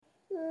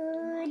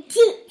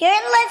You're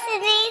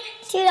listening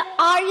to the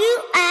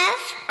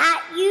RUF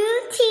at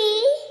UT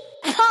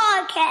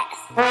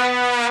podcast.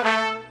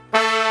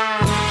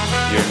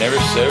 You're never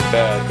so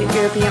bad that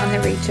you're beyond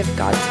the reach of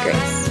God's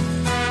grace.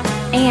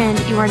 And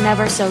you are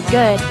never so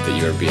good that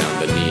you are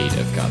beyond the need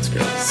of God's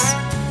grace.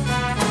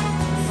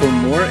 For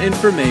more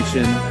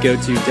information, go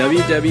to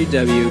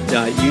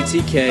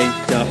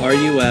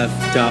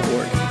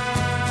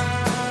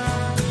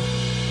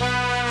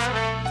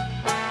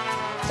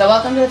www.utk.ruf.org. So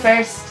welcome to the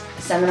first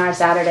seminar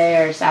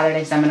Saturday, or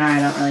Saturday seminar.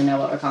 I don't really know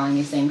what we're calling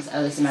these things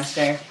of the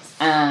semester.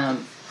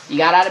 You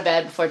got out of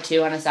bed before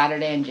 2 on a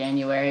Saturday in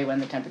January when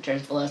the temperature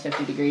is below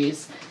 50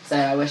 degrees. So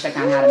I wish I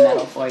kind of had a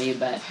medal for you,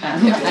 but I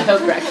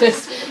hope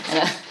breakfast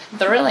and a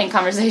thrilling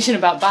conversation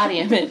about body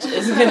image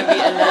is going to be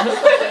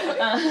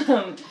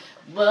enough.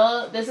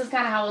 Well, this is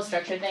kind of how we'll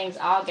structure things.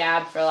 I'll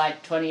gab for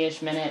like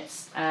 20-ish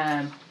minutes.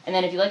 And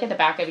then if you look at the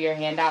back of your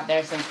handout,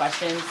 there's some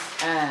questions.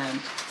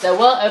 So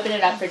we'll open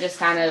it up for just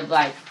kind of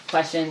like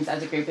questions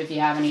as a group if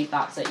you have any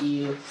thoughts that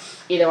you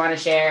either want to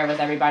share with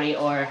everybody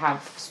or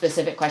have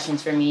specific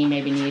questions for me,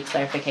 maybe need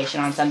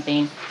clarification on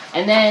something.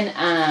 And then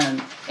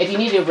if you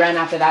need to run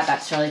after that,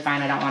 that's totally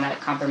fine. I don't want to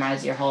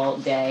compromise your whole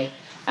day.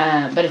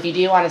 But if you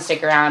do want to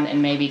stick around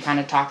and maybe kind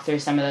of talk through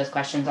some of those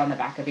questions on the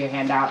back of your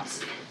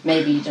handouts,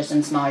 maybe just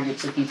in smaller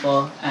groups of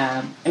people.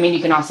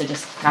 You can also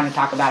just kind of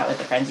talk about it with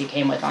the friends you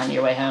came with on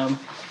your way home.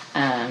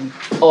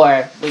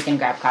 Or we can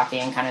grab coffee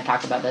and kind of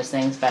talk about those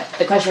things. But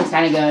the questions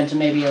kind of go into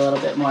maybe a little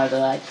bit more of the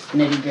like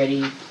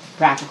nitty-gritty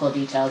practical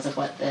details of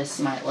what this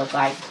might look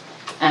like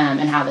and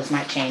how this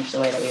might change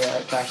the way that we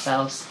relate to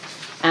ourselves.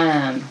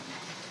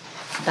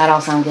 That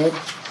all sound good?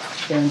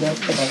 Feeling good?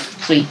 Okay,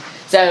 sweet.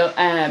 So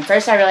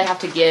first I really have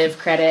to give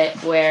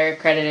credit where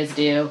credit is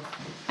due.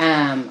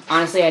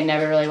 Honestly, I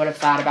never really would have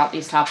thought about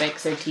these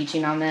topics or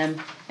teaching on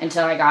them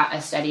until I got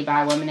a study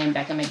by a woman named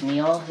Becca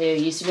McNeil, who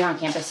used to be on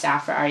campus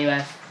staff for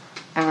RUF.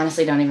 I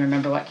honestly don't even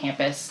remember what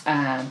campus.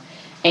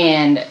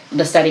 And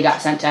the study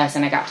got sent to us,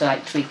 and I got to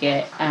like tweak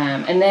it.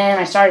 And then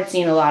I started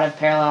seeing a lot of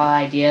parallel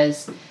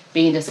ideas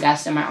being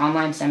discussed in my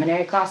online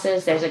seminary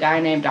classes. There's a guy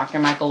named Dr.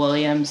 Michael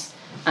Williams.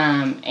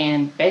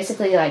 And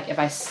basically, like, if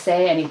I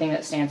say anything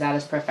that stands out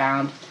as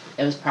profound,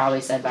 it was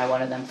probably said by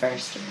one of them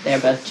first. They're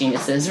both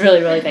geniuses.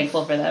 Really, really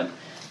thankful for them.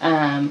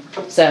 I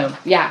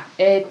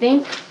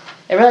think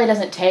it really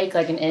doesn't take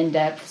like an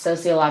in-depth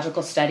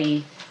sociological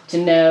study to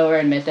know or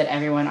admit that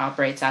everyone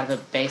operates out of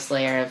a base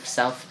layer of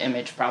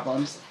self-image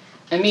problems.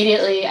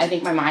 Immediately, I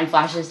think my mind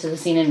flashes to the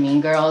scene in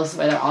Mean Girls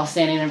where they're all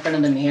standing in front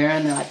of the mirror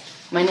and they're like,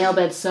 my nail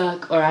beds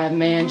suck, or I have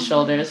man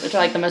shoulders, which are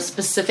like the most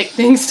specific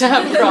things to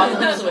have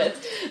problems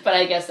with. But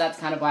I guess that's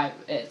kind of why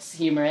it's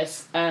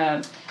humorous.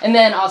 And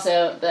then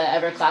also the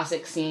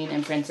ever-classic scene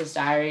in Princess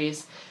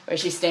Diaries where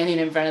she's standing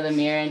in front of the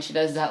mirror and she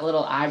does that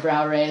little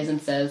eyebrow raise and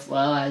says,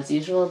 well, as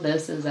usual,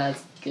 this is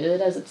as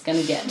good as it's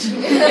going to get.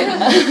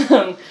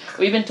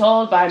 We've been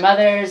told by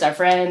mothers, our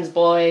friends,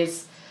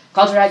 boys,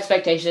 cultural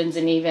expectations,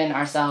 and even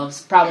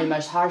ourselves, probably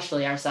most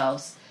harshly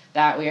ourselves,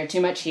 that we are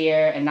too much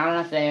here and not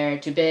enough there,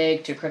 too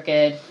big, too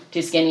crooked,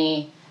 too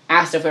skinny,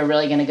 asked if we're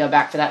really going to go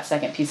back for that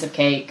second piece of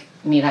cake,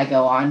 need I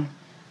go on?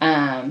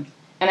 And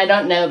I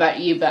don't know about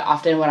you, but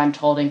often what I'm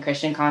told in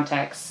Christian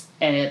contexts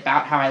and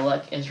about how I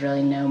look is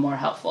really no more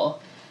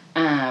helpful.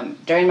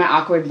 During my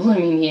awkward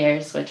blooming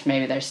years, which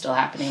maybe they're still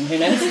happening, who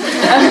knows?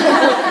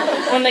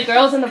 When the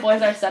girls and the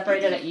boys are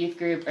separated at youth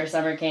group or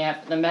summer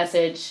camp, the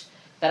message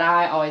that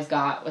I always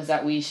got was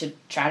that we should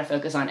try to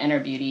focus on inner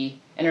beauty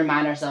and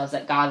remind ourselves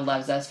that God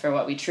loves us for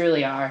what we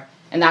truly are,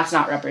 and that's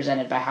not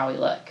represented by how we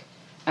look.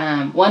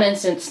 One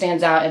instance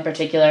stands out in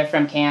particular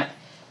from camp.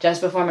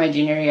 Just before my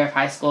junior year of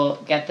high school,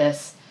 get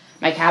this,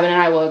 my cabin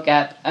and I woke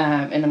up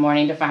in the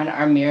morning to find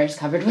our mirrors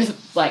covered with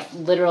like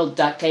literal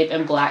duct tape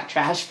and black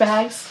trash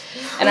bags,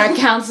 and our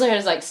counselor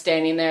is like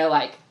standing there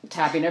like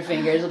tapping her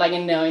fingers with like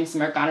a knowing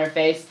smirk on her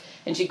face.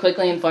 And she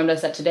quickly informed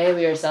us that today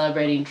we were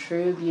celebrating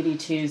True Beauty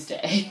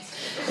Tuesday,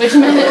 which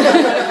meant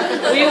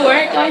we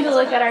weren't going to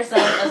look at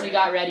ourselves as we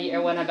got ready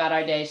or went about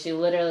our day. She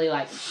literally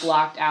like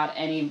blocked out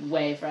any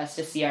way for us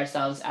to see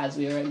ourselves as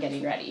we were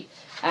getting ready.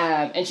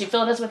 And she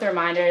filled us with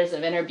reminders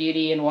of inner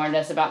beauty and warned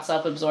us about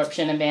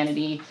self-absorption and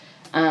vanity.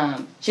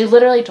 She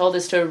literally told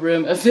this to a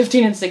room of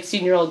 15 and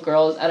 16-year-old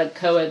girls at a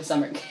co-ed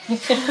summer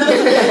camp.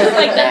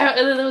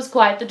 It was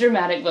quite the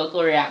dramatic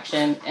vocal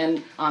reaction,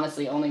 and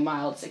honestly, only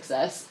mild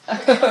success.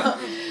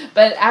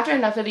 But after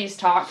enough of these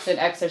talks and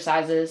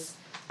exercises,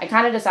 I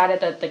kind of decided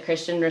that the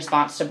Christian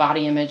response to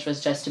body image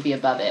was just to be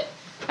above it.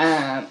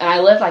 And I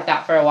lived like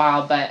that for a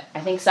while, but I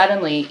think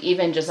suddenly,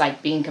 even just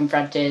like being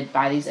confronted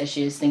by these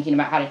issues, thinking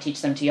about how to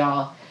teach them to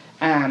y'all,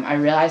 I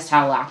realized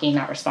how lacking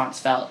that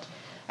response felt.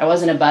 I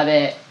wasn't above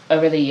it.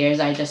 Over the years,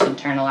 I just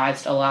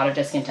internalized a lot of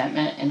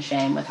discontentment and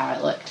shame with how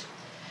I looked.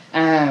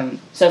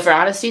 So for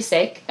honesty's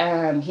sake,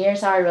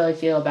 here's how I really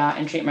feel about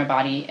and treat my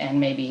body,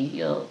 and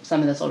maybe some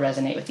of this will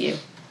resonate with you.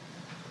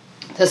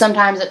 So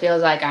sometimes it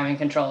feels like I'm in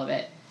control of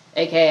it.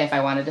 AKA, if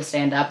I wanted to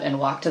stand up and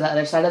walk to the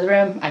other side of the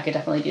room, I could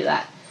definitely do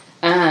that.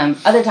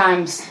 Other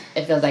times,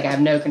 it feels like I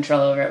have no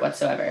control over it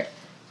whatsoever.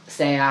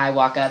 say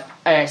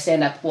I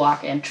stand up,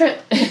 walk, and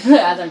trip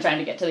as I'm trying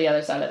to get to the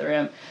other side of the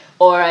room.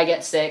 Or I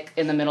get sick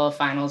in the middle of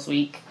finals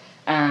week.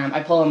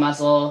 I pull a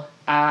muscle.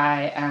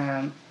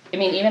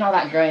 Even all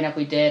that growing up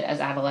we did as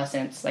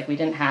adolescents, like we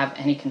didn't have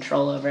any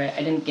control over it.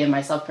 I didn't give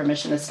myself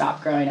permission to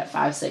stop growing at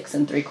 5, 6,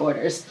 and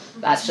 3/4.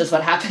 That's just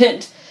what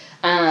happened.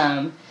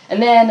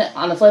 And then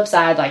on the flip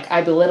side, like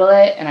I belittle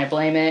it and I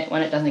blame it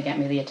when it doesn't get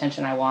me the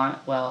attention I want,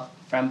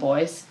 from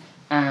boys.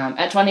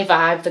 At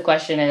 25, the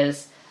question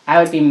is,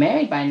 I would be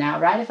married by now,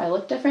 right, if I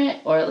looked different?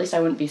 Or at least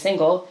I wouldn't be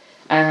single.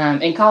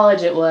 In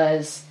college, it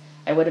was,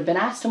 I would have been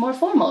asked to more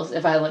formals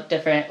if I looked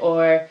different,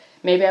 or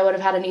maybe I would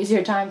have had an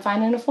easier time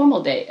finding a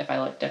formal date if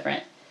I looked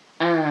different.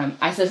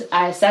 I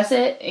assess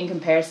it in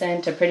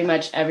comparison to pretty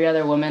much every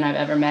other woman I've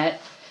ever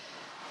met.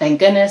 Thank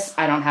goodness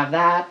I don't have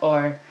that,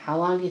 or how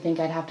long do you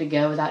think I'd have to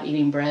go without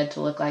eating bread to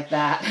look like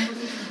that?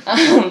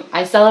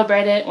 I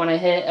celebrate it when I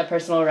hit a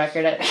personal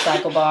record at the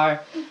cycle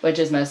bar, which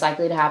is most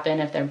likely to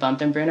happen if they're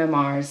bumping Bruno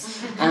Mars.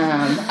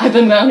 I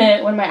bemoan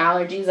it when my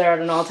allergies are at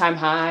an all-time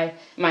high,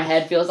 my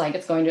head feels like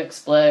it's going to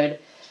explode,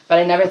 but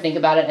I never think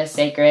about it as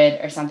sacred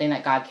or something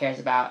that God cares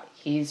about.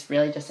 He's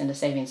really just into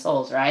saving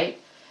souls, right?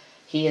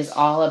 He is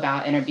all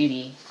about inner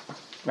beauty,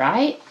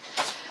 right?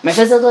 My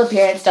physical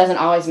appearance doesn't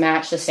always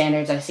match the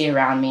standards I see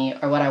around me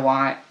or what I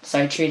want, so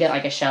I treat it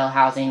like a shell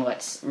housing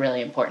what's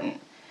really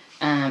important.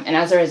 And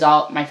as a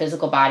result, my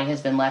physical body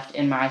has been left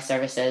in my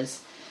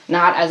services,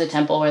 not as a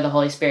temple where the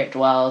Holy Spirit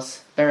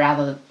dwells, but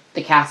rather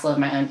the castle of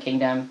my own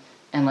kingdom,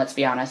 and let's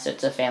be honest,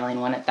 it's a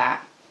failing one at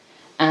that.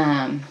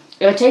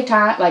 It would take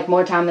time,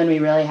 more time than we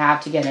really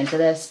have to get into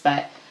this,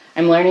 but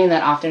I'm learning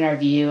that often our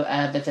view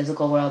of the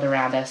physical world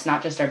around us,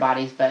 not just our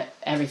bodies, but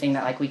everything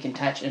that we can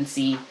touch and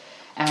see,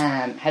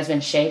 has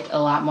been shaped a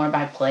lot more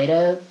by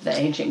Plato, the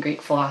ancient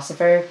Greek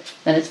philosopher,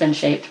 than it's been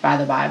shaped by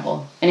the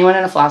Bible. Anyone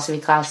in a philosophy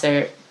class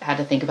had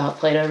to think about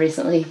Plato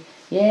recently?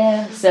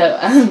 Yeah,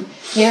 so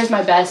here's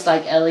my best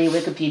Ellie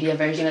Wikipedia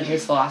version of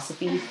his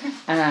philosophy,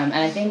 and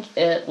I think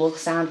it will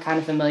sound kind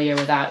of familiar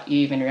without you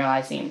even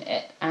realizing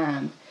it.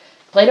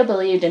 Plato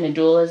believed in a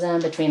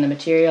dualism between the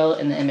material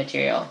and the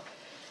immaterial,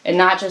 and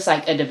not just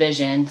a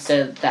division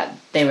so that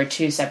they were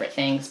two separate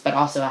things, but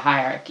also a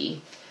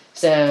hierarchy.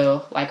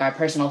 So, our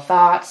personal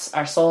thoughts,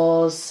 our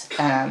souls,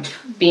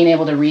 being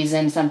able to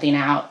reason something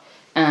out,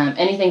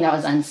 anything that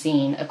was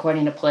unseen,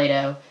 according to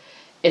Plato,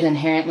 is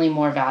inherently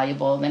more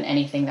valuable than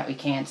anything that we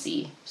can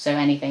see. So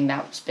anything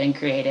that's been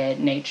created,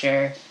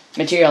 nature,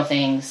 material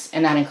things,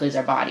 and that includes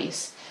our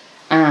bodies.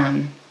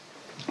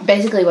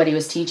 Basically what he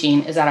was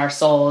teaching is that our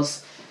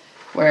souls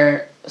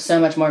were so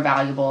much more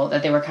valuable,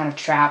 that they were kind of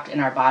trapped in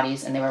our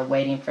bodies and they were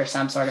waiting for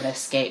some sort of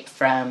escape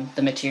from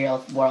the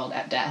material world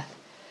at death.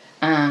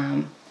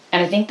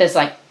 And I think this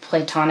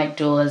Platonic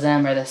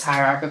dualism, or this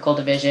hierarchical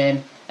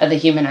division of the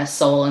human as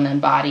soul and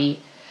then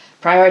body,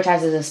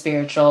 prioritizes the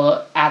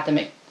spiritual at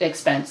the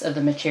expense of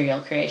the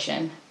material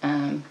creation.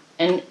 And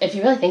if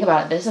you really think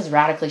about it, this has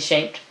radically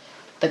shaped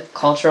the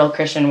cultural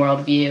Christian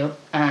worldview,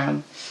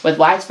 with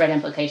widespread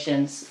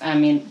implications. I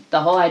mean,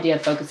 the whole idea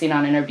of focusing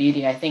on inner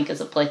beauty, I think,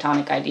 is a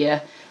Platonic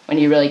idea when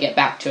you really get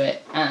back to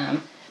it.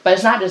 But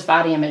it's not just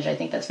body image, I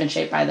think, that's been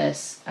shaped by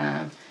this.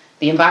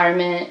 The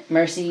environment,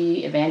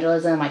 mercy,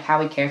 evangelism, how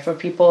we care for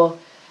people.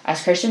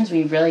 As Christians,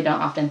 we really don't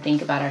often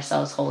think about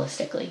ourselves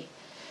holistically.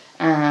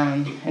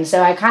 And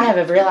so I kind of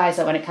have realized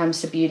that when it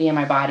comes to beauty in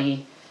my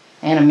body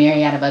and a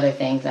myriad of other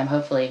things, I'm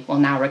hopefully,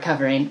 now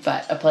recovering,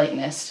 but a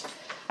Platonist.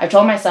 I've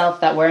told myself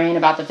that worrying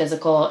about the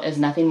physical is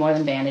nothing more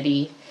than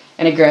vanity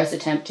and a gross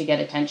attempt to get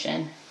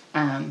attention.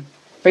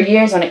 For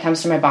years, when it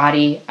comes to my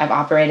body, I've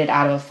operated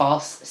out of a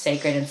false,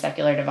 sacred, and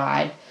secular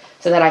divide,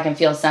 so that I can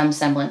feel some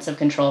semblance of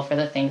control for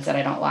the things that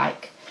I don't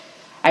like.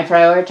 I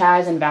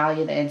prioritize and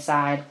value the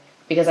inside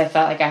because I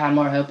felt like I had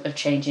more hope of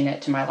changing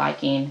it to my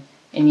liking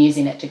and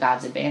using it to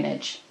God's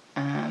advantage.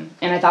 And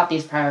I thought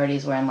these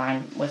priorities were in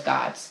line with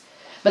God's.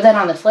 But then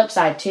on the flip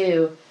side,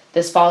 too,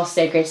 this false,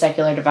 sacred,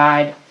 secular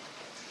divide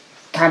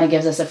kind of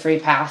gives us a free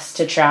pass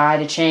to try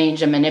to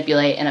change and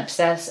manipulate and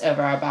obsess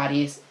over our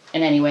bodies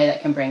in any way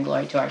that can bring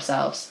glory to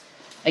ourselves.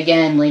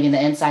 Again, leaving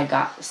the inside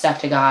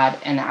stuff to God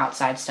and the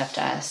outside stuff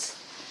to us.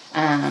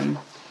 And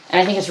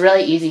I think it's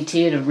really easy,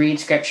 too, to read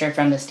Scripture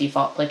from this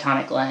default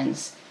Platonic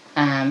lens.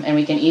 And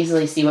we can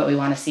easily see what we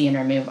want to see and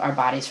remove our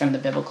bodies from the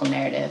biblical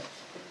narrative.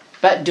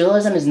 But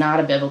dualism is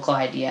not a biblical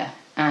idea.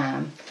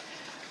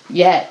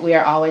 Yet, we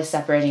are always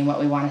separating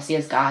what we want to see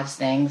as God's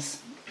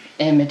things,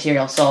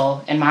 immaterial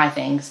soul, and my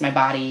things, my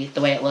body,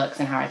 the way it looks,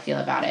 and how I feel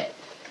about it.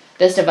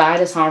 This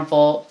divide is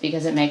harmful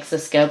because it makes the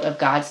scope of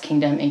God's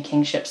kingdom and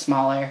kingship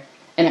smaller,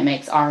 and it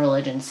makes our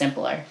religion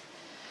simpler.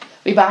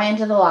 We buy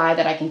into the lie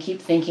that I can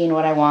keep thinking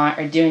what I want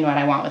or doing what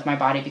I want with my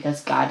body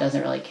because God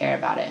doesn't really care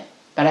about it.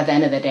 But at the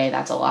end of the day,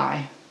 that's a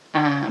lie.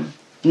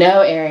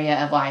 No area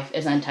of life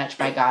is untouched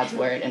by God's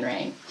word and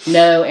reign.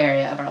 No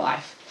area of our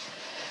life.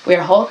 We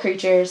are whole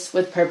creatures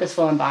with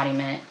purposeful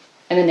embodiment,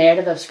 and the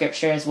narrative of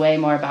Scripture is way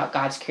more about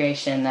God's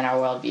creation than our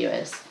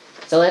worldview is.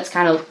 So let's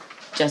kind of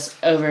just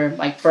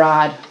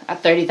broad,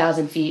 at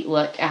 30,000 feet,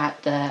 look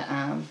at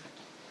the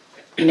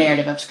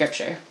narrative of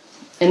Scripture.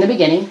 In the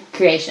beginning,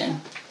 creation.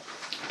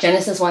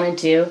 Genesis 1 and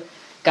 2,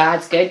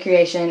 God's good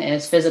creation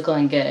is physical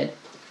and good.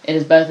 It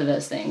is both of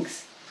those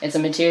things. It's a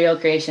material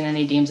creation and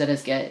he deems it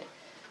as good.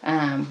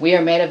 We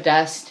are made of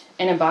dust,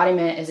 and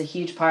embodiment is a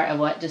huge part of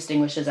what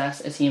distinguishes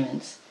us as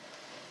humans.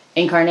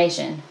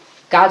 Incarnation.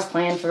 God's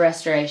plan for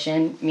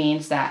restoration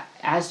means that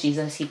as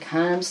Jesus, he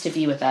comes to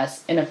be with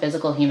us in a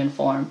physical human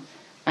form.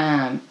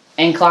 And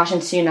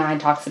Colossians 2:9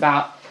 talks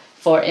about,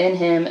 for in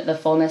him the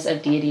fullness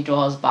of deity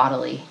dwells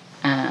bodily.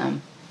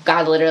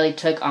 God literally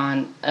took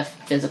on a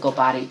physical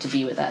body to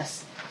be with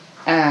us.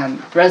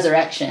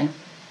 Resurrection.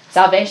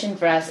 Salvation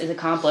for us is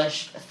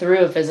accomplished through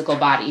a physical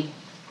body.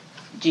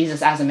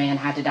 Jesus as a man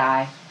had to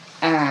die.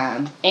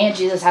 And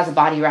Jesus has a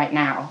body right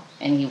now,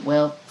 and he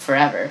will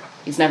forever.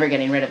 He's never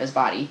getting rid of his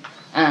body.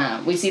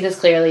 We see this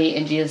clearly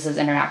in Jesus'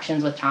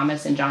 interactions with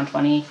Thomas in John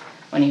 20,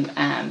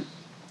 when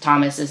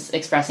Thomas is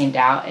expressing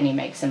doubt, and he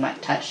makes him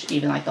touch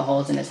even the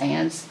holes in his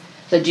hands.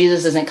 So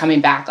Jesus isn't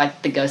coming back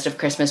like the ghost of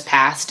Christmas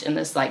past in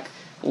this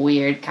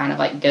weird kind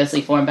of ghostly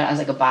form, but as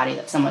a body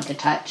that someone could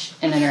touch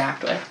and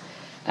interact with.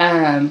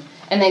 And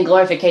then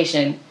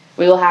glorification.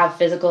 We will have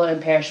physical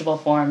imperishable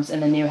forms in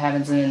the new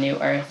heavens and the new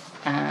earth.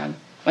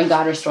 When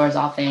God restores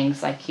all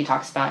things, like he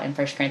talks about in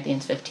 1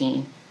 Corinthians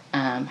 15,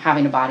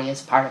 having a body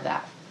is part of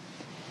that.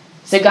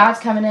 So God's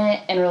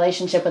covenant and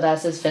relationship with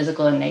us is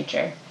physical in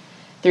nature.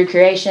 Through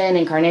creation,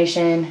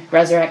 incarnation,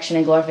 resurrection,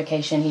 and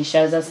glorification, he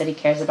shows us that he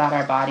cares about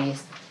our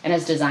bodies and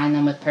has designed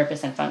them with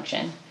purpose and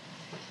function.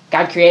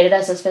 God created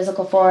us as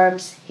physical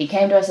forms. He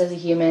came to us as a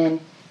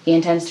human. He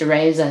intends to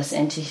raise us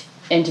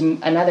into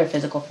another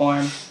physical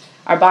form.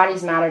 Our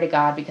bodies matter to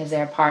God because they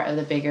are part of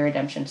the bigger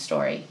redemption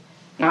story,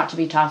 not to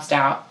be tossed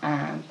out,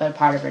 but a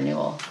part of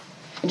renewal.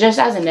 And just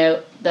as a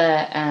note,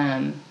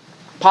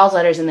 Paul's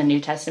letters in the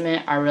New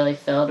Testament are really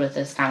filled with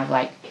this kind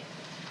of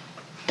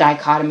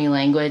dichotomy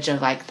language of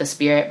the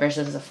spirit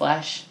versus the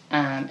flesh.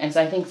 And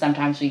so I think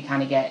sometimes we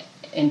kind of get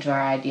into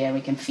our idea and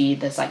we can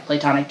feed this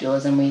Platonic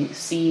dualism we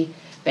see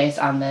based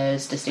on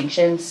those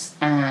distinctions.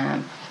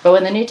 But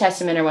when the New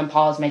Testament, or when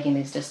Paul is making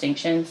these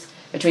distinctions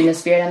between the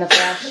spirit and the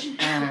flesh,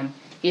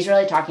 he's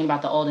really talking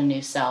about the old and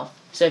new self.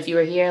 So if you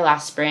were here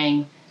last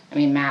spring,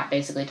 Matt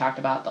basically talked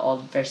about the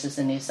old versus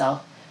the new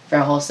self for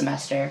a whole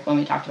semester when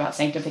we talked about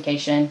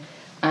sanctification.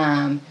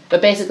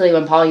 But basically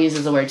when Paul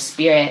uses the word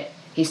spirit,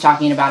 he's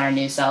talking about our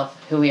new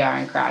self, who we are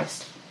in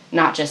Christ,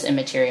 not just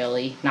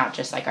immaterially, not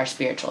just our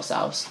spiritual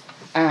selves.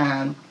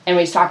 And when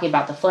he's talking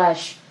about the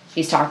flesh,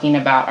 he's talking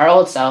about our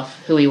old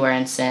self, who we were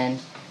in sin.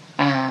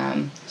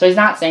 So he's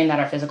not saying that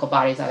our physical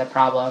bodies are the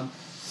problem.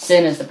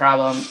 Sin is the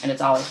problem, and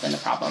it's always been the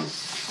problem.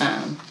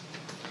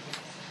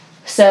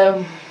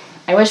 So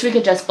I wish we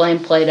could just blame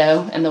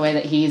Plato and the way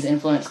that he's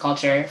influenced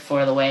culture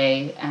for the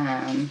way,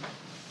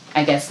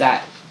 I guess,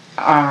 that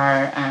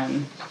our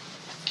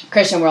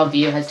Christian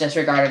worldview has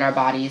disregarded our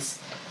bodies.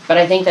 But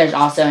I think there's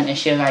also an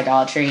issue of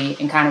idolatry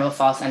and kind of a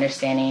false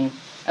understanding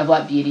of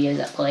what beauty is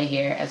at play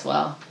here as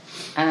well.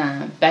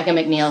 Becca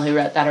McNeil, who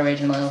wrote that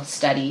original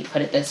study,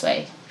 put it this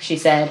way. She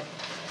said,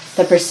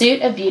 "The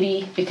pursuit of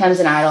beauty becomes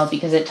an idol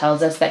because it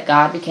tells us that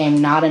God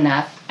became not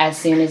enough as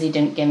soon as he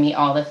didn't give me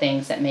all the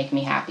things that make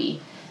me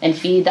happy and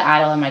feed the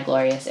idol of my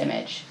glorious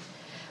image.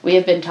 We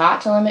have been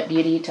taught to limit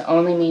beauty to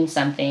only mean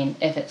something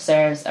if it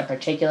serves a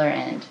particular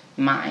end,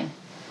 mine.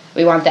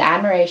 We want the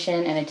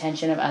admiration and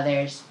attention of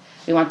others.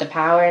 We want the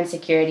power and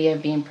security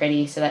of being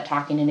pretty so that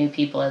talking to new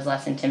people is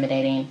less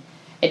intimidating.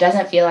 It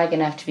doesn't feel like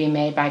enough to be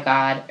made by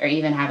God or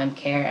even have him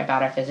care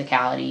about our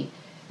physicality.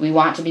 We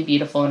want to be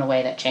beautiful in a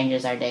way that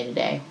changes our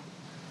day-to-day."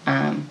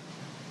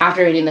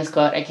 After reading this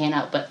quote, I can't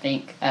help but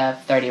think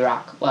of 30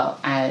 Rock. Well,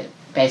 I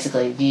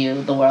basically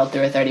view the world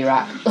through a 30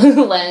 Rock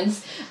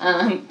lens,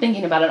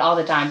 thinking about it all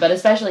the time, but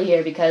especially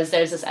here because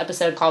there's this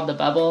episode called The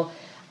Bubble,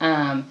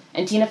 and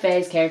Tina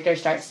Fey's character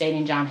starts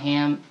dating John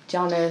Hamm. Do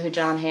y'all know who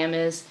John Hamm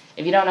is?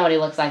 If you don't know what he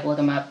looks like, look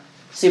him up.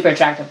 Super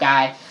attractive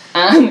guy.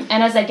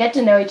 And as they get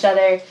to know each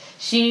other,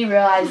 she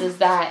realizes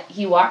that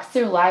he walks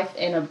through life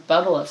in a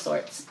bubble of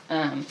sorts.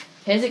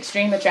 His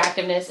extreme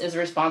attractiveness is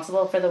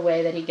responsible for the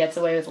way that he gets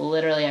away with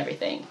literally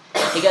everything.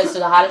 He goes to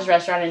the hottest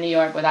restaurant in New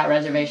York without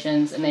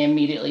reservations, and they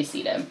immediately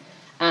seat him.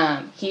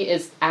 He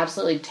is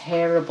absolutely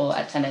terrible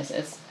at tennis.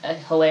 It's a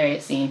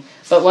hilarious scene.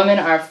 But women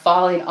are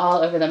falling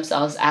all over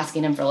themselves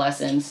asking him for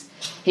lessons.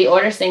 He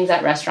orders things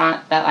at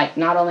restaurant that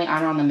not only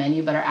aren't on the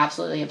menu, but are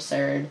absolutely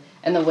absurd.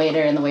 And the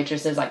waiter and the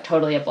waitresses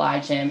totally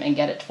oblige him and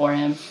get it for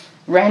him.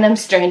 Random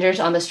strangers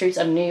on the streets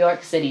of New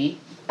York City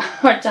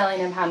are telling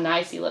him how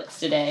nice he looks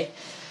today.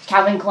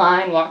 Calvin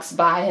Klein walks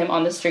by him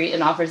on the street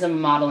and offers him a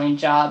modeling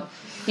job.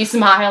 He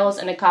smiles,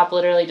 and a cop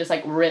literally just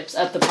rips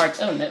up the park.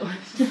 Oh no!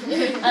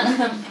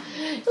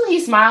 He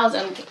smiles,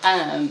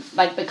 and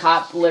the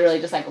cop literally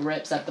just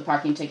rips up the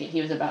parking ticket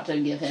he was about to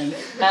give him.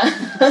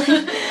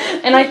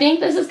 And I think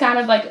this is kind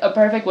of a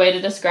perfect way to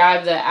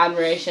describe the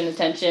admiration,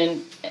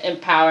 attention, and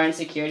power and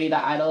security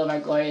the idol of our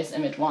glorious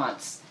image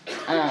wants.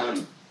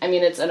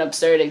 It's an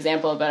absurd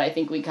example, but I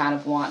think we kind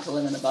of want to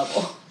live in a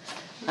bubble.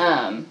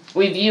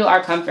 We view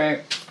our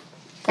comfort,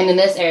 and in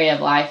this area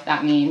of life,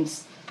 that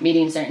means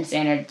meeting certain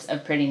standards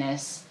of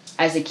prettiness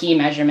as a key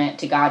measurement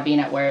to God being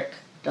at work,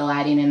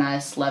 delighting in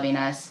us, loving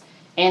us,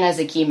 and as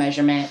a key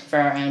measurement for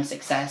our own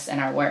success and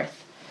our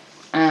worth.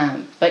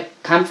 But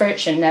comfort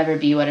should never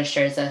be what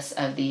assures us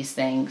of these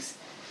things.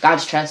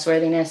 God's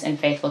trustworthiness and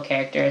faithful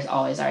character is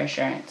always our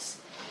assurance.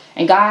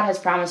 And God has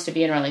promised to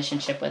be in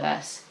relationship with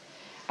us.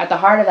 At the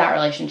heart of that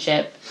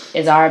relationship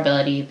is our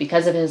ability,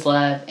 because of his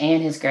love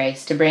and his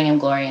grace, to bring him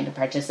glory and to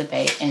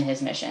participate in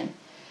his mission.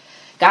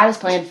 God has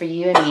planned for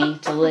you and me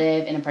to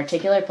live in a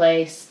particular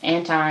place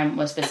and time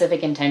with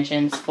specific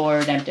intentions for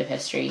redemptive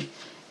history.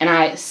 And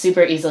I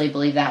super easily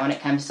believe that when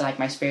it comes to like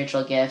my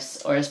spiritual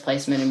gifts or his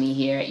placement of me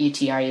here at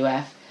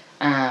UTRUF.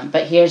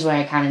 But here's where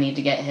I kind of need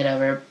to get hit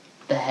over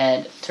the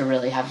head to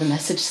really have the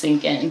message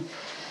sink in.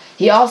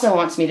 He also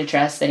wants me to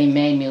trust that he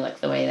made me look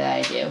the way that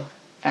I do.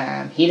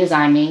 He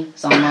designed me.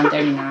 Psalm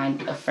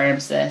 139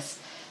 affirms this.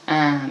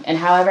 And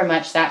however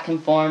much that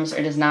conforms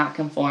or does not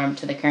conform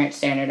to the current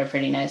standard of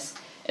prettiness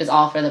is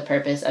all for the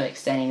purpose of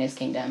extending his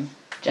kingdom,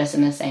 just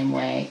in the same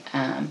way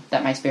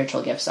that my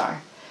spiritual gifts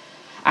are.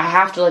 I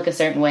have to look a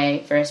certain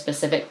way for a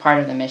specific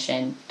part of the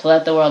mission to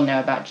let the world know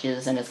about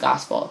Jesus and his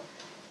gospel.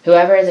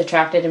 Whoever is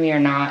attracted to me or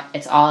not,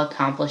 it's all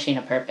accomplishing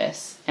a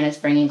purpose, and it's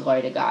bringing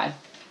glory to God.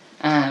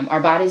 Our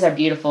bodies are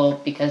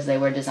beautiful because they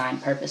were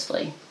designed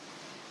purposefully.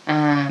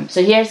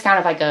 So here's kind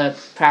of like a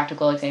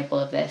practical example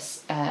of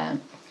this.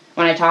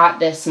 When I taught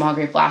this small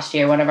group last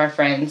year, one of our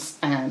friends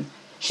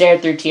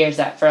shared through tears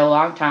that for a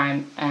long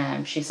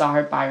time she saw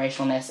her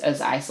biracialness as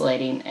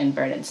isolating and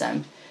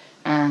burdensome.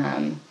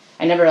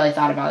 I never really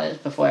thought about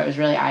it before. It was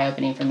really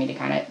eye-opening for me to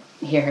kind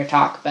of hear her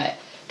talk. But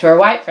to her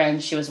white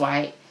friends, she was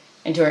white.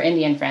 And to her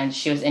Indian friends,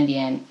 she was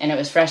Indian. And it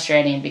was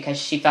frustrating because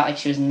she felt like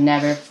she was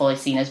never fully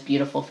seen as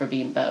beautiful for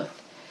being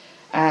both.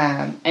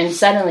 And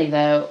suddenly,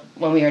 though,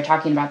 when we were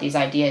talking about these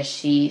ideas,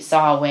 she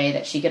saw a way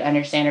that she could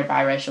understand her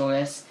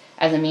biracialness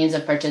as a means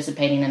of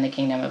participating in the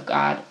kingdom of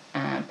God,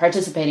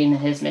 participating in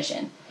his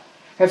mission.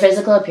 Her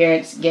physical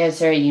appearance gives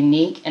her a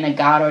unique and a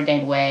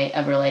God-ordained way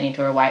of relating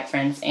to her white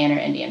friends and her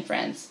Indian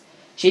friends.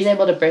 She's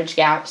able to bridge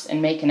gaps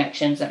and make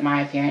connections that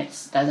my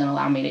appearance doesn't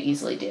allow me to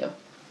easily do.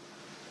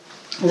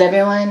 Has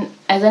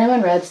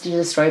anyone read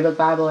Jesus Storybook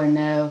Bible or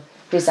know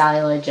who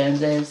Sally Lloyd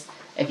Jones is?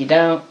 If you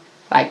don't,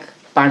 like,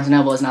 Barnes &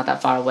 Noble is not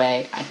that far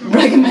away. I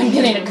recommend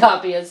getting a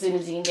copy as soon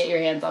as you can get your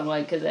hands on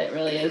one because it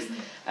really is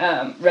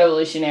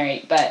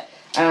revolutionary. But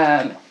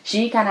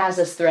she kind of has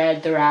this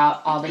thread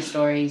throughout all the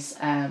stories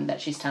that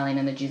she's telling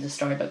in the Jesus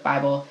Storybook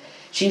Bible.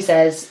 She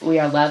says, we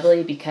are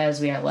lovely because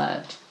we are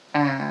loved.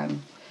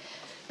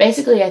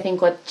 Basically, I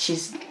think what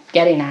she's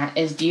getting at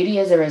is beauty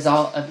is a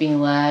result of being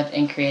loved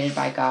and created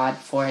by God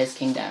for his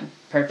kingdom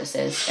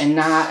purposes and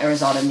not a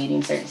result of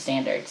meeting certain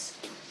standards.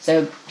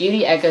 So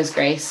beauty echoes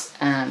grace,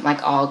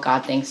 like all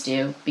God things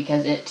do,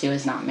 because it too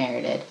is not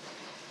merited.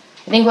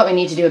 I think what we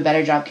need to do a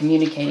better job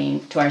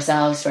communicating to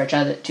ourselves,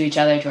 to each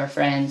other, to our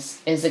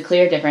friends, is the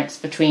clear difference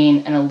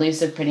between an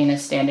elusive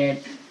prettiness standard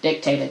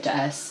dictated to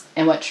us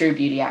and what true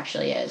beauty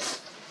actually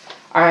is.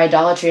 Our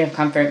idolatry of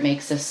comfort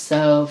makes this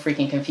so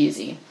freaking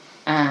confusing.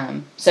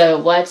 So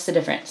what's the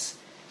difference?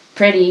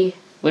 Pretty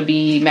would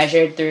be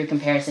measured through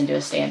comparison to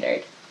a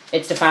standard.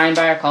 It's defined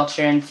by our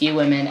culture and few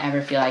women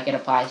ever feel like it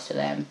applies to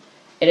them.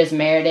 It is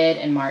merited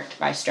and marked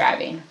by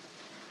striving.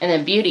 And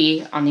then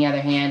beauty, on the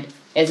other hand,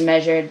 is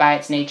measured by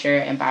its nature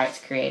and by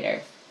its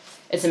creator.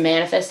 It's a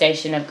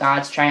manifestation of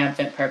God's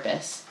triumphant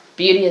purpose.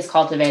 Beauty is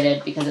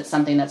cultivated because it's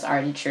something that's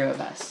already true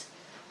of us.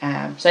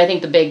 So I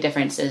think the big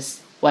difference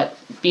is what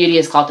beauty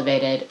is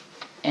cultivated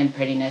and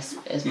prettiness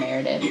is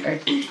merited or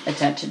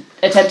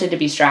attempted to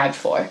be strived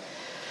for.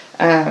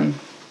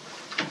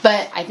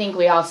 But I think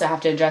we also have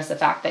to address the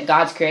fact that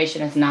God's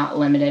creation is not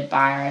limited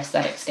by our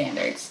aesthetic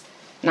standards.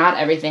 Not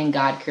everything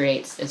God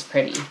creates is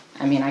pretty.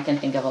 I mean, I can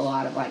think of a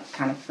lot of like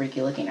kind of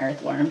freaky looking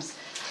earthworms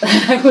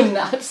that I would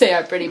not say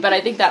are pretty, but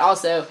I think that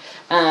also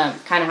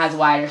kind of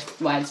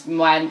has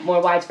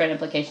more widespread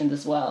implications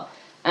as well.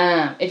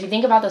 If you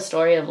think about the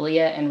story of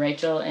Leah and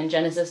Rachel in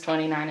Genesis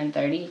 29 and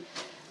 30,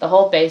 the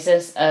whole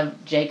basis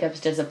of Jacob's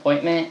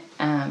disappointment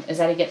is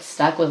that he gets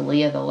stuck with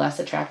Leah, the less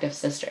attractive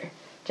sister.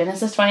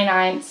 Genesis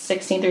 29,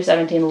 16 through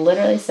 17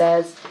 literally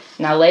says,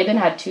 Now Laban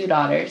had 2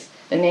 daughters.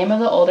 The name of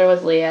the older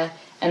was Leah,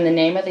 and the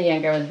name of the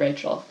younger was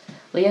Rachel.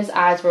 Leah's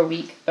eyes were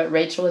weak, but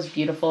Rachel was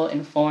beautiful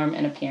in form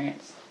and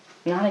appearance.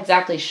 I'm not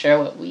exactly sure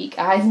what weak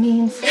eyes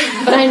means,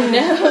 but I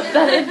know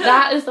that if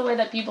that is the way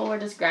that people were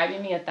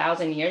describing me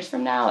 1,000 years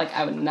from now, like,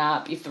 I would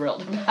not be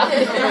thrilled about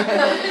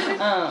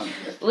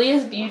it.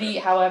 Leah's beauty,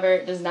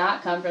 however, does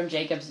not come from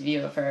Jacob's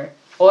view of her,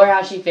 or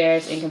how she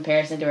fares in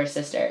comparison to her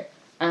sister.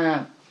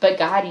 But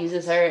God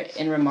uses her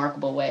in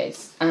remarkable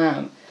ways.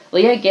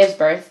 Leah gives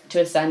birth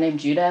to a son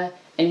named Judah,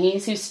 and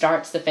he's who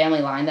starts the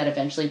family line that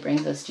eventually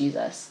brings us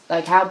Jesus.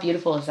 Like, how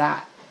beautiful is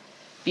that?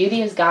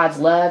 Beauty is God's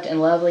loved and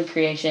lovely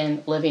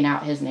creation living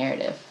out his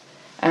narrative.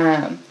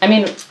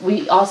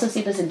 We also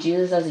see this in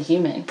Jesus as a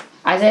human.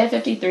 Isaiah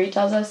 53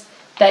 tells us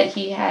that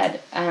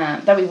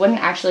that we wouldn't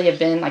actually have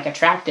been like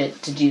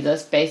attracted to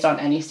Jesus based on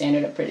any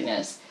standard of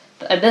prettiness.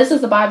 This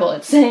is the Bible.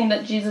 It's saying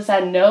that Jesus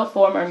had no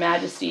form or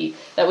majesty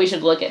that we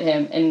should look at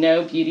him, and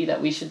no beauty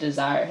that we should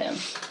desire him.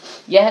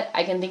 Yet,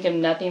 I can think of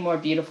nothing more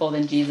beautiful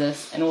than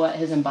Jesus and what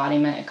his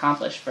embodiment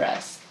accomplished for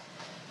us.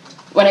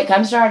 When it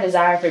comes to our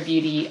desire for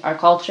beauty, our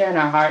culture and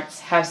our hearts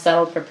have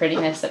settled for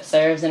prettiness that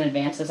serves and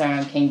advances our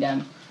own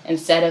kingdom,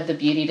 instead of the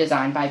beauty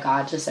designed by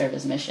God to serve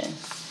his mission.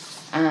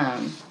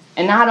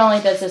 And not only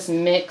does this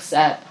mix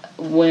up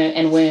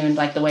and wound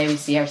like the way we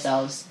see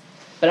ourselves,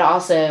 but it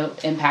also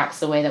impacts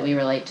the way that we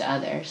relate to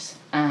others.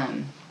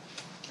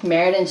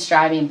 Merit and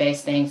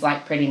striving-based things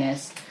like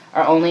prettiness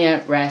are only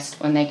at rest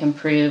when they can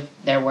prove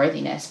their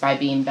worthiness by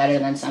being better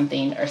than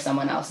something or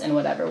someone else in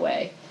whatever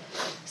way.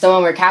 So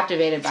when we're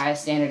captivated by a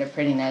standard of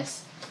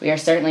prettiness, we are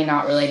certainly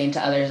not relating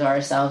to others or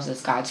ourselves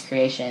as God's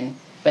creation,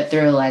 but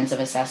through a lens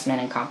of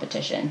assessment and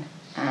competition.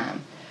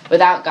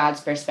 Without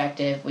God's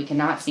perspective, we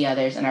cannot see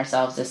others and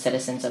ourselves as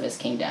citizens of his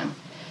kingdom.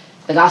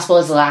 The gospel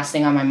is the last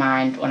thing on my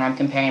mind when I'm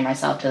comparing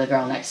myself to the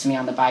girl next to me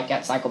on the bike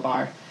at Cycle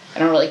Bar. I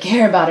don't really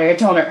care about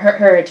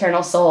her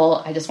eternal soul.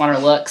 I just want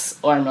her looks,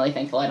 or I'm really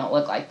thankful I don't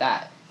look like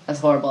that, as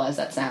horrible as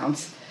that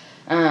sounds.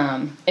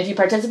 If you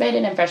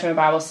participated in freshman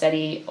Bible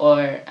study,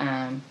 or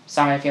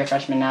sorry if you're a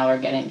freshman now, we're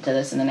getting to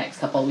this in the next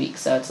couple of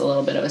weeks, so it's a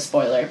little bit of a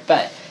spoiler.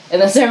 But in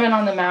the Sermon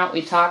on the Mount,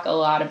 we talk a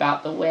lot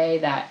about the way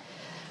that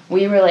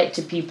we relate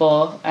to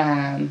people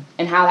and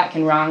how that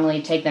can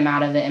wrongly take them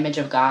out of the image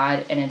of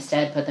God and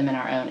instead put them in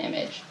our own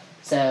image.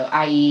 So,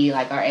 i.e.,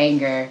 like our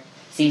anger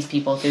sees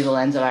people through the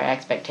lens of our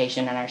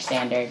expectation and our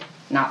standard,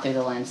 not through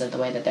the lens of the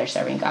way that they're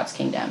serving God's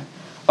kingdom.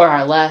 Or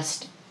our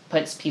lust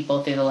puts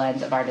people through the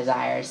lens of our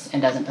desires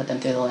and doesn't put them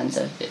through the lens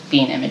of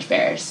being image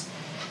bearers.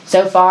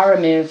 So far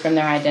removed from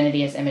their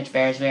identity as image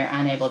bearers, we are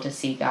unable to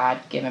see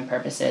God-given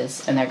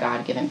purposes and their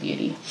God-given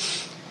beauty.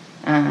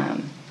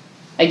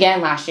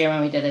 Again, last year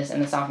when we did this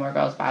in the sophomore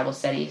girls Bible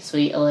study,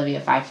 sweet Olivia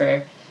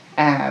Pfeiffer,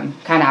 kind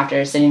of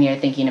after sitting here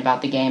thinking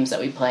about the games that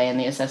we play and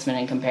the assessment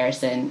and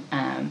comparison,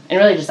 and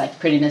really just like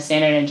prettiness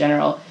standard in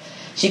general,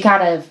 she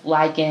kind of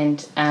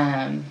likened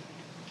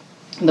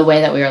the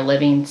way that we are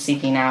living,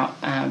 seeking out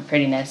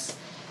prettiness,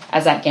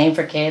 as that game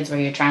for kids where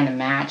you're trying to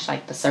match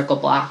like the circle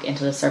block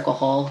into the circle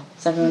hole.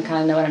 Does everyone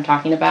kind of know what I'm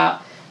talking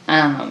about?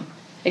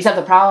 Except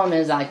the problem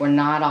is like we're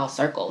not all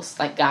circles.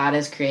 Like God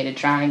has created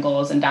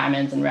triangles and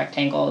diamonds and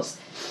rectangles,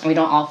 and we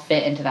don't all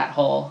fit into that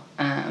hole.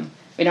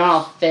 We don't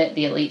all fit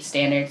the elite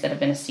standards that have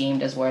been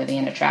esteemed as worthy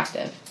and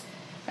attractive.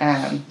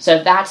 So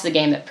if that's the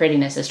game that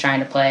prettiness is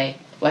trying to play,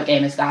 what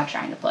game is God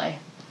trying to play?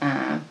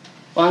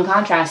 Well, in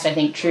contrast, I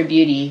think true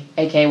beauty,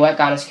 aka what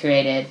God has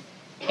created,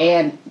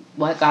 and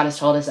what God has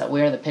told us that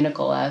we're the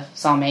pinnacle of,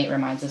 Psalm 8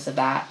 reminds us of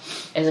that,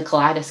 is a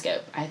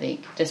kaleidoscope, I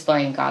think,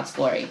 displaying God's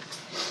glory.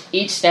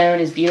 Each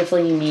stone is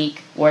beautifully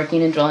unique,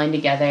 working and dwelling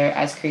together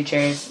as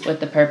creatures with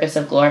the purpose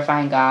of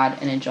glorifying God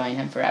and enjoying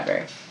him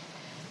forever.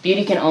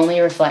 Beauty can only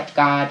reflect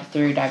God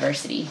through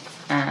diversity.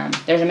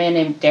 There's a man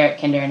named Derek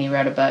Kinder, and he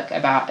wrote a book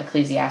about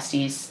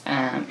Ecclesiastes,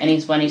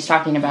 and when he's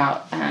talking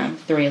about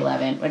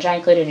 3:11, which I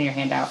included in your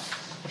handout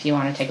if you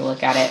want to take a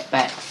look at it,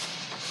 but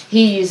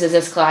he uses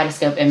this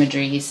kaleidoscope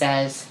imagery. He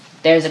says,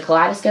 "There's a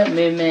kaleidoscope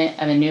movement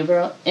of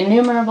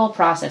innumerable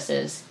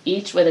processes,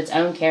 each with its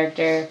own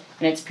character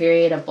and its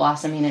period of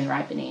blossoming and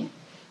ripening,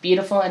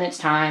 beautiful in its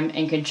time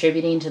and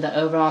contributing to the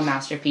overall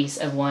masterpiece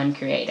of one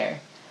creator."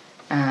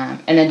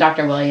 And then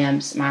Dr.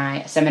 Williams,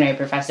 my seminary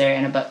professor,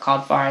 in a book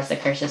called Far As the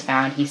Curse Is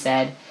Found, he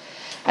said,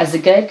 "As the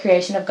good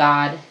creation of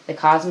God, the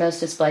cosmos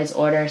displays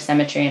order,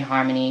 symmetry, and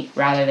harmony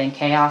rather than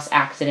chaos,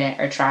 accident,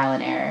 or trial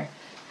and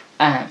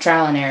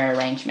error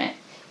arrangement.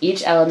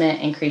 Each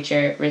element and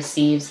creature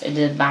receives a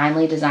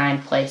divinely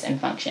designed place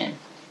and function.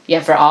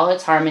 Yet for all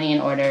its harmony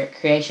and order,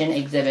 creation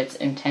exhibits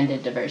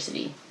intended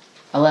diversity."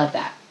 I love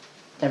that.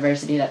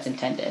 Diversity that's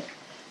intended.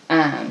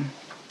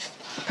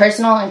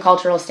 Personal and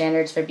cultural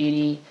standards for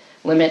beauty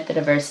limit the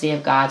diversity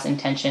of God's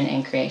intention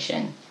in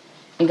creation.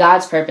 In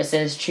God's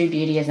purposes, true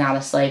beauty is not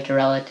a slave to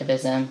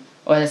relativism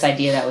or this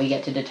idea that we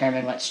get to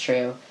determine what's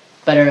true,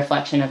 but a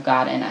reflection of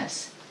God in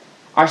us.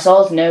 Our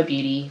souls know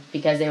beauty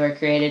because they were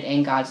created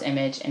in God's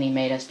image and he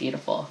made us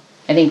beautiful.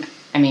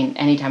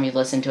 Anytime you've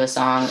listened to a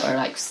song or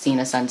like seen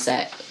a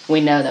sunset,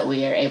 we know that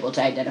we are able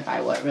to identify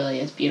what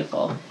really is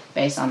beautiful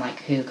based on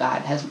like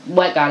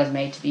what God has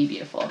made to be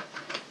beautiful.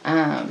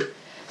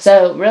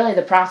 So really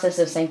the process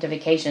of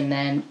sanctification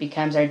then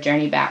becomes our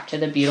journey back to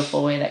the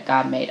beautiful way that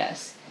God made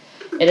us.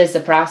 It is the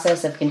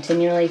process of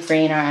continually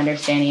freeing our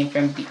understanding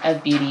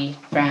of beauty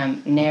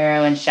from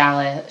narrow and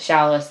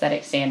shallow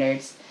aesthetic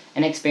standards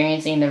and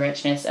experiencing the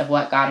richness of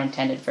what God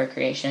intended for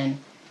creation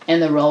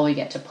and the role we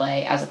get to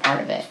play as a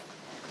part of it.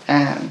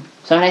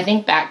 So when I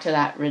think back to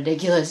that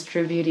ridiculous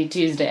True Beauty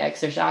Tuesday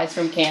exercise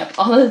from camp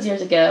all those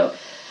years ago,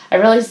 I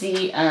really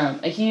see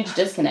a huge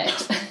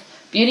disconnect.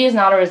 Beauty is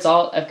not a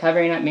result of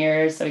covering up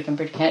mirrors so we can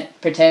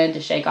pretend to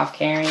shake off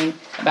caring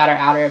about our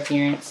outer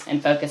appearance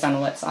and focus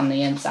on what's on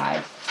the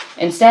inside.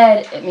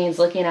 Instead, it means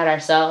looking at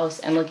ourselves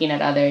and looking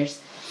at others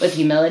with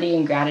humility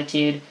and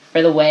gratitude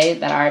for the way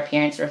that our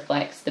appearance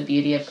reflects the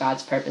beauty of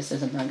God's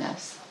purposes among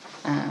us.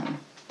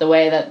 The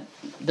way that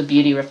the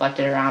beauty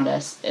reflected around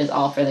us is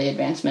all for the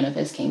advancement of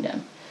his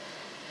kingdom.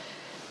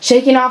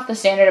 Shaking off the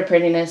standard of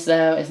prettiness,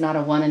 though, is not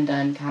a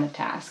one-and-done kind of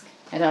task.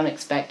 I don't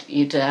expect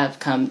you to have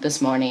come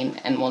this morning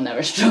and will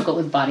never struggle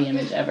with body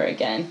image ever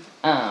again.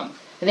 I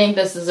think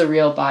this is a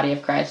real body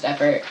of Christ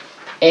effort.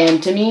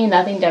 And to me,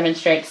 nothing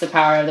demonstrates the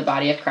power of the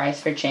body of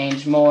Christ for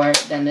change more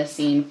than this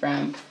scene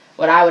from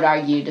what I would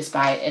argue,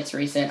 despite its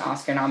recent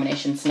Oscar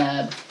nomination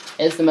snub,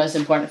 is the most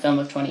important film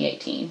of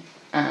 2018.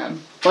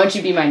 Won't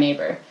You Be My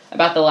Neighbor?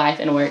 About the life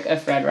and work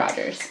of Fred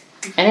Rogers.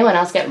 Anyone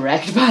else get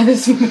wrecked by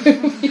this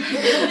movie?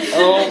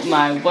 Oh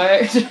my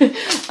word.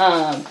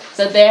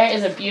 So there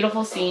is a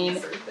beautiful scene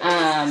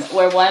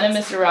where one of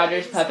Mr.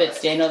 Rogers'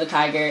 puppets, Daniel the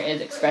Tiger, is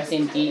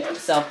expressing deep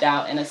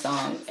self-doubt in a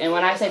song. And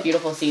when I say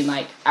beautiful scene,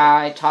 like,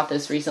 I taught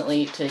this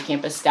recently to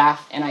campus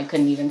staff and I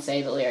couldn't even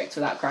say the lyrics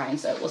without crying,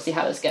 so we'll see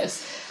how this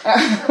goes.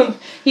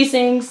 He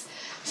sings,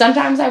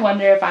 "Sometimes I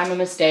wonder if I'm a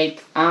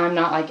mistake, I'm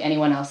not like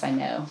anyone else I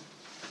know.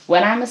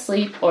 When I'm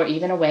asleep or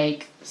even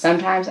awake,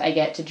 sometimes I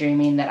get to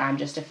dreaming that I'm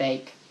just a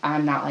fake.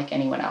 I'm not like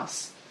anyone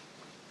else."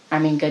 I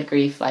mean, good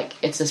grief, like,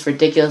 it's this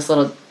ridiculous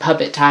little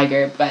puppet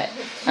tiger, but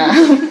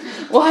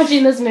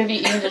watching this movie,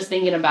 even just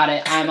thinking about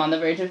it, I'm on the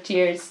verge of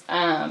tears.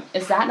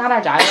 Is that not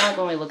our dialogue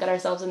when we look at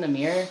ourselves in the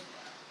mirror?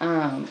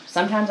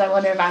 Sometimes I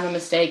wonder if I'm a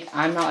mistake.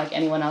 I'm not like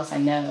anyone else I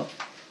know.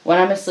 When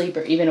I'm asleep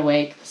or even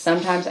awake,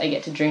 sometimes I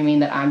get to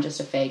dreaming that I'm just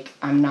a fake.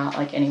 I'm not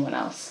like anyone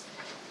else.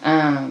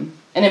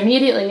 And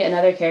immediately,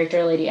 another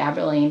character, Lady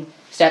Aberline,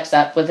 steps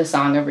up with a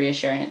song of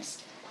reassurance.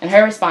 And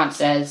her response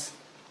says,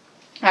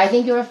 "I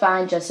think you are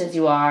fine just as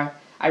you are.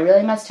 I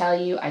really must tell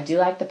you, I do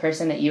like the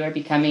person that you are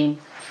becoming.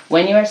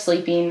 When you are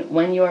sleeping,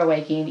 when you are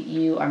waking,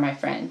 you are my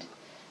friend."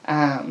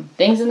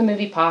 Things in the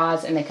movie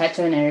pause, and they cut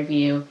to an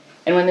interview.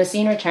 And when the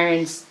scene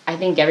returns, I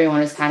think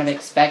everyone is kind of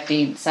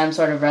expecting some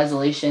sort of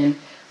resolution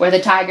where the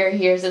tiger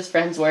hears his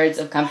friend's words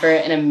of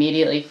comfort and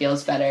immediately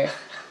feels better.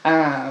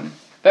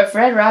 But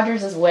Fred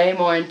Rogers is way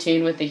more in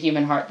tune with the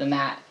human heart than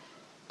that.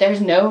 There's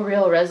no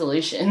real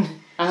resolution.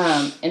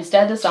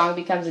 Instead, the song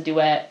becomes a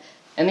duet,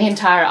 and the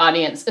entire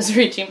audience is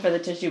reaching for the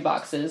tissue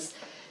boxes.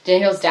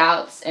 Daniel's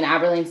doubts and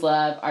Aberline's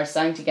love are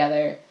sung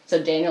together,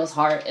 so Daniel's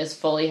heart is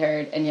fully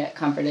heard and yet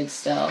comforted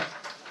still.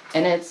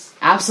 And it's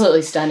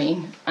absolutely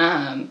stunning.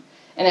 And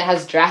it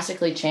has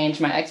drastically changed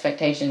my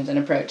expectations and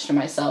approach to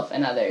myself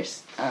and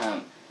others.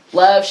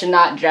 Love should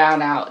not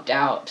drown out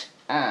doubt.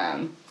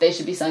 They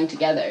should be sung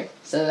together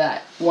so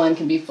that one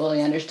can be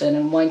fully understood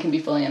and one can be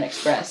fully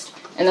unexpressed.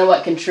 And then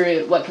what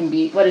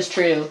is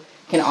true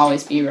can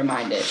always be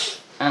reminded.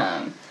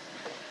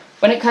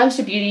 When it comes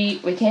to beauty,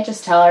 we can't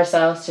just tell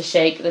ourselves to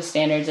shake off the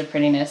standards of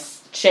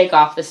prettiness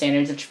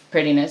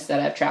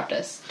that have trapped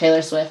us.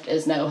 Taylor Swift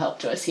is no help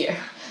to us here.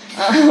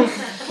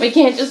 We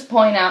can't just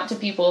point out to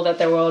people that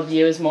their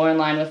worldview is more in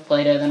line with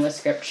Plato than with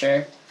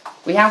Scripture.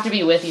 We have to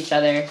be with each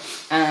other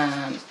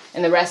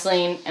in the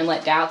wrestling and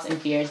let doubts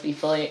and fears be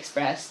fully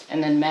expressed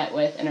and then met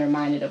with and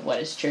reminded of what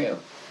is true.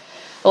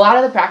 A lot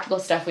of the practical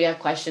stuff we have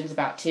questions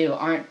about, too,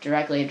 aren't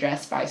directly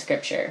addressed by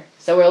Scripture.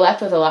 So we're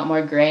left with a lot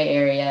more gray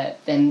area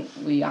than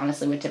we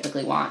honestly would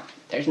typically want.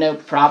 There's no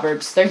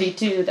Proverbs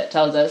 32 that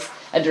tells us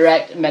a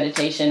direct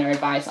meditation or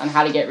advice on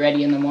how to get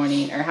ready in the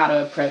morning or how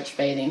to approach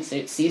bathing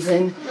suit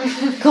season.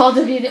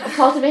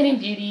 Cultivating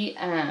beauty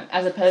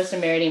as opposed to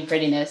meriting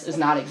prettiness is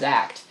not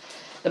exact.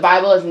 The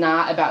Bible is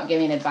not about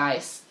giving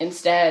advice.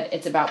 Instead,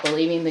 it's about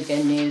believing the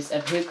good news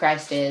of who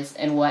Christ is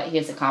and what he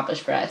has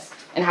accomplished for us,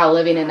 and how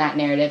living in that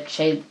narrative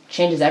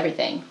changes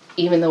everything,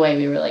 even the way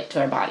we relate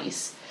to our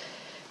bodies.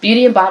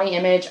 Beauty and body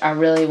image are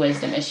really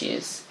wisdom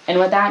issues. And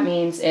what that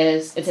means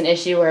is it's an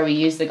issue where we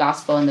use the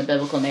gospel and the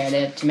biblical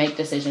narrative to make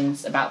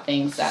decisions about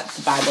things that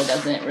the Bible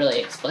doesn't really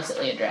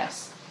explicitly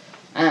address.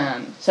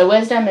 So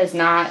wisdom is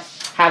not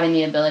having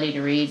the ability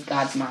to read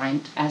God's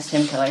mind, as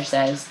Tim Keller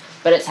says,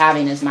 but it's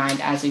having his mind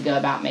as we go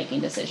about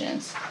making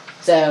decisions.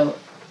 So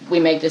we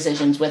make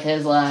decisions with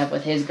his love,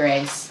 with his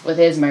grace, with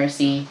his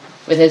mercy,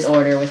 with his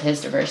order, with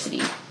his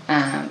diversity,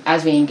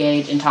 as we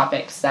engage in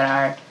topics that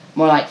are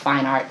more like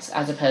fine arts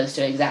as opposed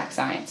to exact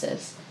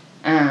sciences.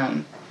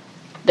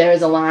 There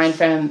was a line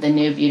from the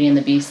new Beauty and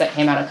the Beast that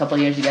came out a couple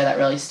years ago that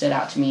really stood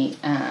out to me.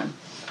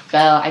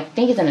 Belle, I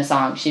think it's in a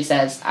song, she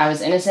says, "I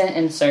was innocent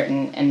and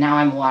certain, and now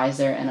I'm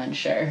wiser and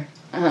unsure."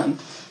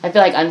 I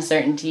feel like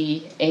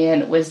uncertainty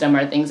and wisdom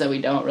are things that we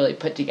don't really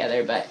put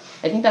together, but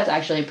I think that's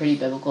actually a pretty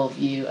biblical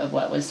view of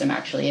what wisdom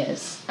actually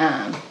is.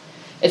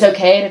 It's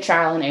okay to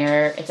trial and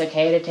error. It's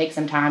okay to take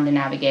some time to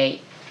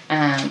navigate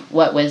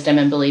what wisdom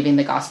and believing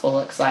the gospel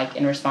looks like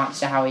in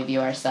response to how we view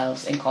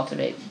ourselves and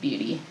cultivate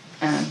beauty.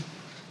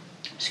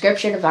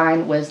 Scripture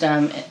defines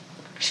wisdom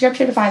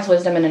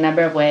in a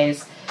number of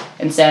ways,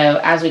 and so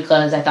as we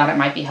close, I thought it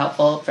might be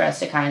helpful for us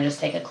to kind of just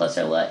take a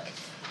closer look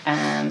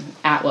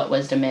at what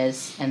wisdom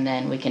is, and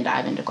then we can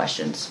dive into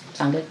questions.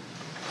 Sound good?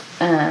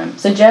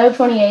 So Job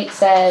 28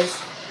 says,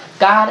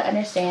 "God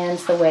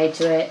understands the way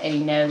to it, and he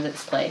knows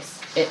its place,"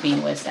 it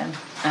being wisdom.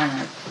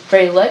 "For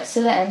he looks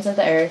to the ends of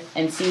the earth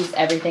and sees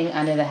everything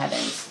under the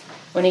heavens.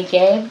 when he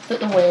gave the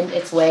wind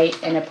its weight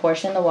and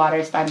apportioned the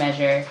waters by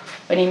measure,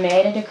 when he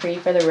made a decree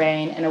for the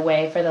rain and a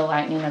way for the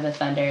lightning of the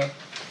thunder,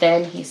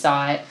 then he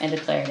saw it and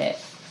declared it.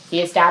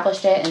 He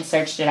established it and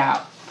searched it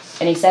out.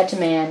 And he said to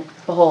man,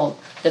 Behold,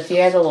 the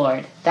fear of the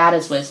Lord, that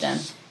is wisdom,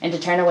 and to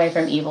turn away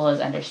from evil is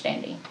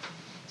understanding.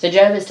 So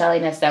Job is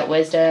telling us that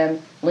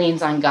wisdom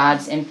leans on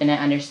God's infinite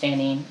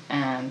understanding,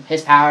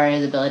 his power,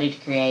 his ability to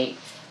create,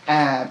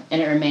 and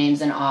it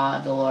remains in awe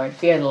of the Lord.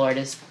 Fear of the Lord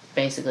is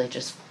basically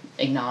just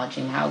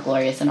acknowledging how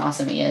glorious and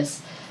awesome he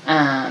is,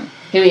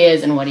 who he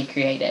is and what he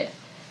created.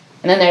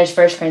 And then there's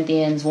 1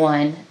 Corinthians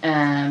 1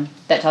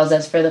 that tells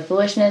us, For the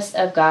foolishness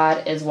of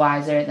God is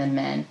wiser than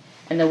men,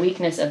 and the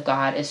weakness of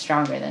God is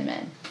stronger than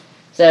men.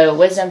 So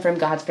wisdom from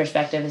God's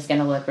perspective is going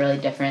to look really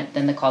different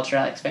than the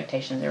cultural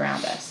expectations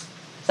around us.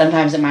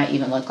 Sometimes it might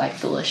even look like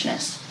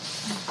foolishness.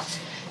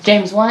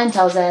 James 1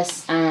 tells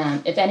us,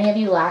 If any of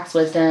you lacks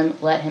wisdom,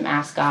 let him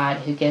ask God,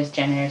 who gives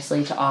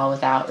generously to all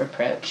without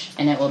reproach,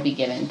 and it will be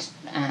given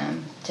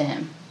to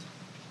him.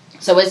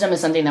 So wisdom is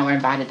something that we're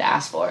invited to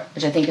ask for,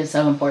 which I think is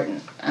so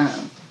important.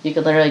 You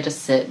could literally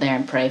just sit there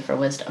and pray for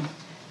wisdom,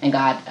 and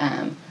God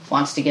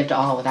wants to give to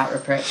all without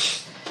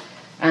reproach.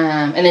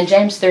 And then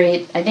James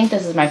 3, I think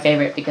this is my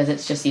favorite because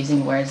it's just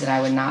using words that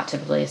I would not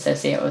typically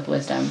associate with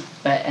wisdom,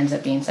 but ends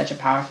up being such a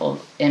powerful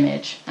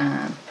image.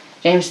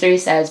 James 3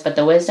 says, But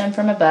the wisdom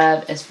from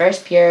above is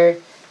first pure,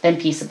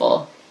 then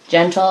peaceable,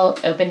 gentle,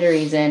 open to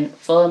reason,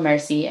 full of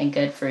mercy and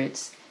good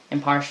fruits,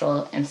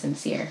 impartial and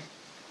sincere.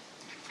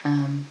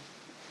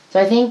 So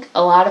I think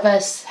a lot of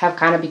us have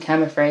kind of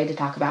become afraid to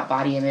talk about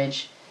body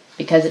image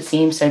because it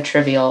seems so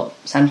trivial,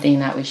 something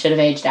that we should have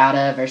aged out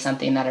of or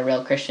something that a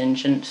real Christian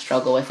shouldn't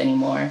struggle with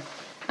anymore.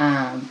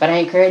 But I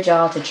encourage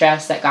y'all to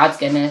trust that God's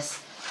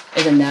goodness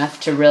is enough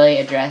to really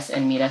address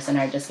and meet us in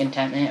our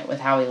discontentment with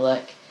how we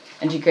look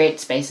and to create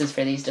spaces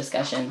for these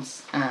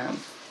discussions.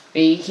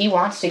 He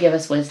wants to give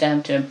us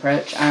wisdom to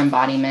approach our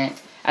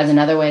embodiment as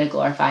another way to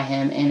glorify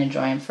him and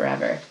enjoy him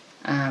forever.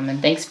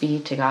 And thanks be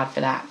to God for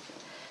that.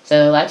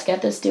 So let's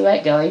get this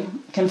duet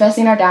going,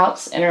 confessing our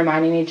doubts and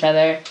reminding each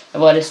other of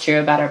what is true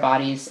about our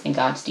bodies and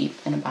God's deep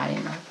and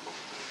abiding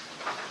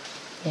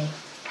love. Yay.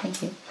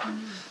 Thank you.